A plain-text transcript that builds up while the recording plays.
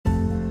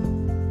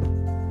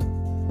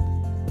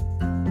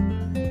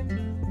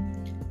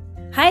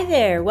Hi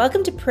there,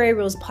 welcome to Prairie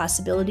Rose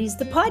Possibilities,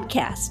 the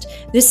podcast.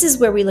 This is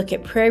where we look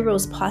at Prairie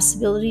Rose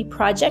possibility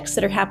projects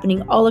that are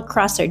happening all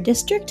across our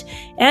district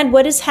and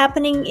what is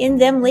happening in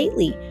them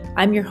lately.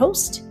 I'm your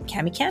host,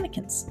 Cami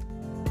Canikins.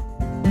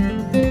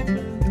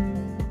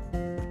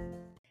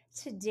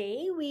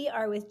 Today we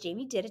are with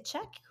Jaime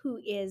Didychuk, who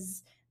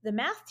is the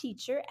math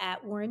teacher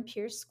at Warren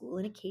Pierce School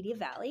in Acadia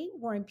Valley.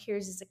 Warren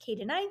Pierce is a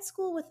K-9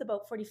 school with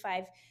about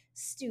 45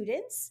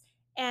 students.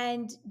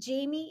 And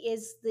Jaime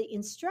is the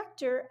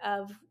instructor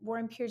of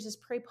Warren Pierce's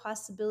Prairie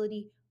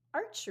Possibility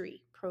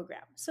Archery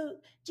program. So,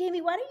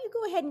 Jaime, why don't you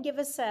go ahead and give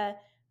us a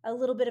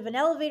little bit of an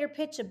elevator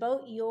pitch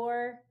about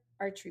your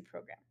archery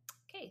program?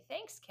 Okay,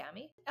 thanks,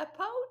 Cami.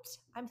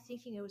 I'm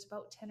thinking it was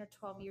about 10 or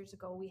 12 years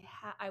ago,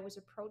 I was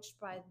approached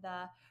by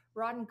the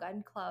Rod and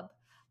Gun Club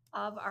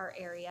of our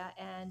area,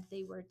 and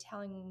they were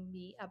telling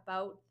me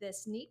about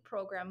this neat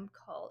program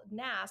called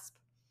NASP,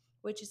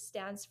 which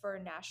stands for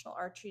National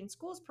Archery in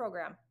Schools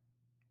Program,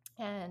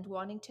 and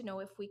wanting to know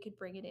if we could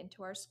bring it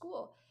into our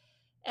school.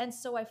 And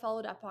so I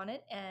followed up on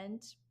it,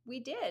 and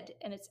we did,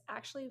 and it's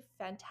actually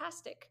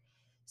fantastic.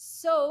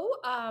 So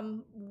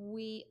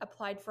we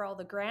applied for all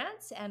the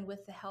grants, and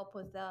with the help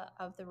of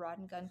the Rod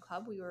and Gun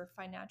Club, we were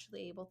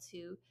financially able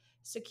to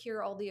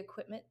secure all the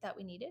equipment that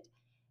we needed,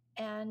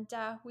 and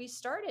we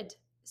started.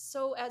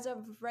 So as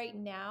of right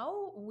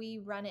now, we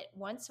run it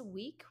once a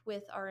week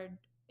with our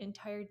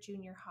entire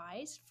junior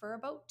highs for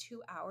about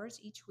 2 hours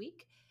each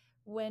week,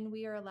 when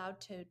we are allowed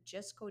to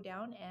just go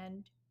down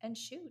and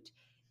shoot.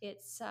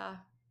 It's a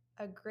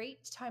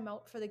great time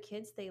out for the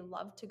kids. They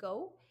love to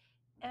go.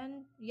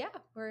 And yeah,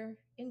 we're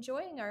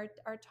enjoying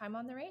our time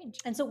on the range.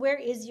 And so, where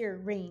is your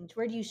range?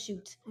 Where do you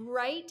shoot?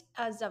 Right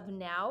as of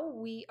now,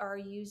 we are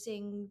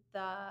using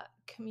the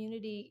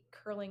community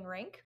curling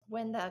rink.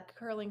 When the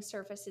curling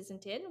surface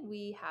isn't in,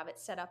 we have it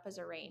set up as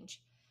a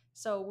range.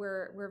 So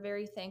we're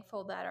very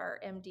thankful that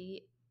our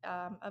MD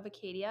of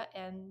Acadia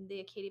and the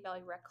Acadia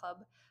Valley Rec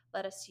Club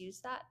let us use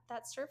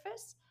that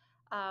surface.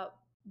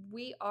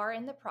 We are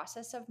in the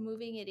process of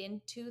moving it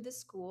into the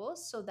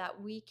schools so that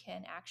we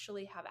can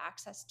actually have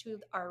access to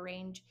our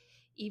range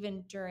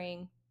even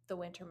during the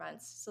winter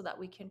months, so that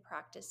we can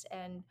practice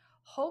and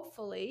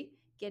hopefully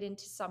get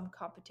into some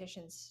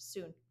competitions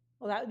soon.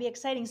 Well, that would be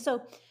exciting.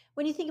 So,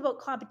 when you think about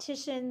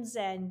competitions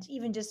and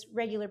even just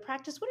regular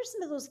practice, what are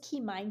some of those key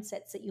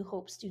mindsets that you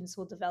hope students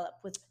will develop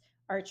with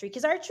archery?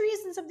 Because archery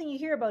isn't something you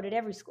hear about at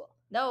every school.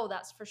 No,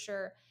 that's for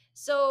sure.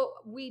 So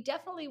we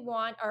definitely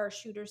want our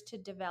shooters to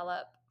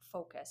develop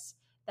focus.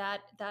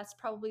 That's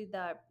probably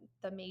the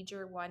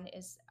major one,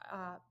 is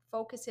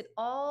focus in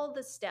all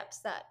the steps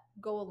that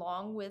go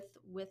along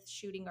with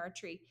shooting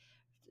archery: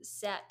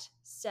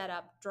 set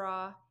up,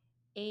 draw,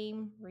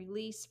 aim,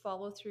 release,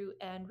 follow through,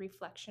 and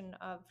reflection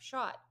of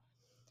shot.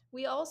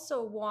 We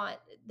also want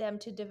them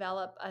to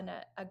develop an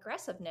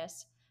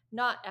aggressiveness,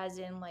 not as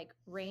in like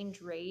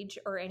range rage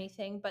or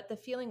anything, but the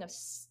feeling of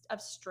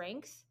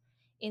strength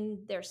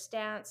in their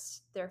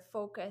stance, their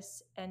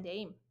focus, and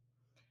aim.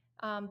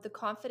 The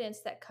confidence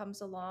that comes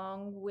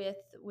along with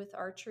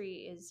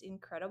archery is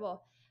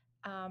incredible.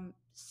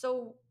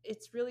 So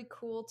it's really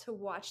cool to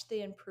watch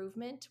the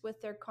improvement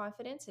with their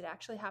confidence. It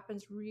actually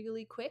happens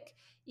really quick.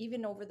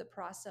 Even over the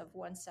process of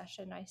one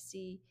session, I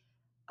see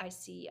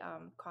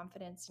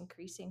confidence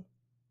increasing.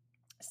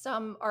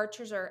 Some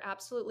archers are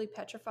absolutely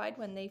petrified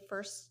when they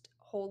first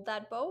hold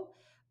that bow,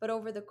 but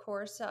over the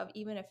course of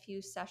even a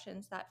few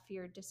sessions, that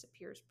fear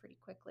disappears pretty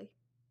quickly.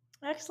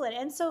 Excellent.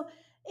 And so,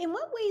 in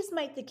what ways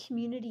might the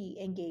community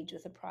engage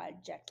with a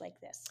project like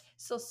this?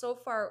 So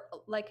far,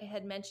 like I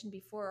had mentioned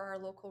before, our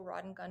local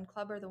Rod and Gun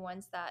Club are the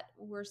ones that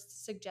were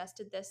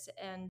suggested this,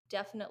 and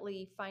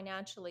definitely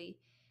financially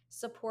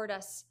support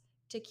us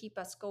to keep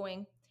us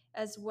going.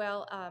 As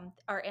well,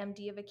 our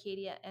MD of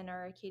Acadia and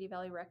our Acadia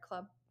Valley Rec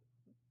Club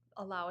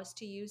allow us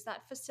to use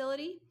that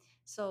facility.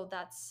 So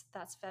that's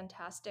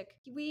fantastic.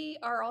 We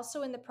are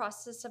also in the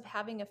process of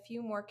having a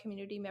few more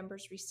community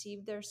members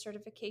receive their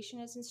certification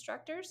as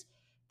instructors.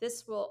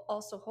 This will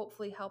also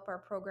hopefully help our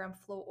program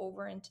flow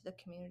over into the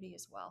community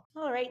as well.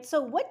 All right.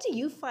 So, what do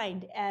you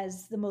find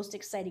as the most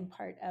exciting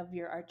part of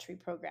your archery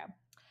program?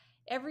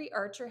 Every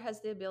archer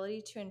has the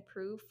ability to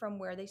improve from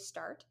where they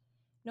start.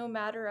 No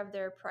matter of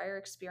their prior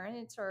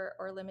experience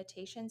or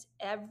limitations,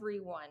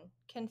 everyone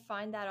can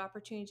find that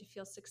opportunity to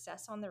feel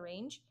success on the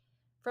range.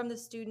 From the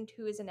student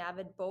who is an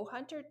avid bow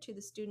hunter to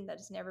the student that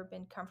has never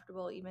been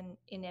comfortable even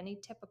in any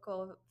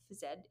typical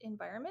phys ed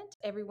environment,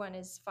 everyone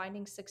is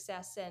finding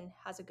success and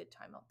has a good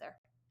time out there.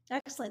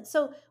 Excellent.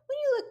 So, when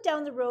you look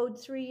down the road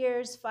 3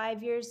 years,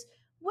 5 years,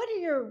 what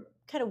are your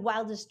kind of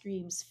wildest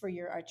dreams for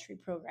your archery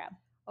program?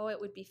 Oh, it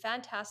would be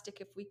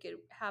fantastic if we could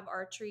have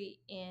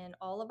archery in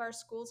all of our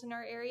schools in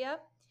our area.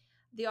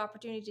 The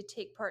opportunity to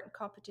take part in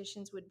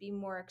competitions would be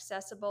more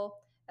accessible,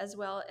 as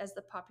well as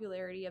the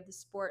popularity of the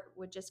sport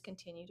would just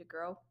continue to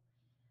grow.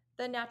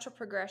 The natural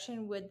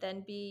progression would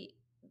then be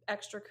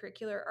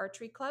extracurricular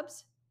archery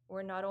clubs,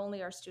 where not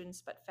only our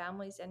students but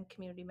families and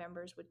community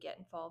members would get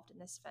involved in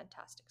this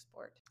fantastic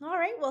sport. All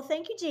right. Well,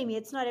 thank you, Jamie.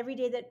 It's not every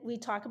day that we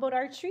talk about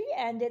archery,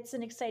 and it's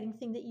an exciting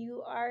thing that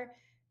you are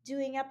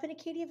doing up in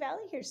Acadia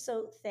Valley here.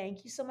 So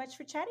thank you so much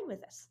for chatting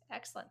with us.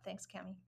 Excellent. Thanks, Cami.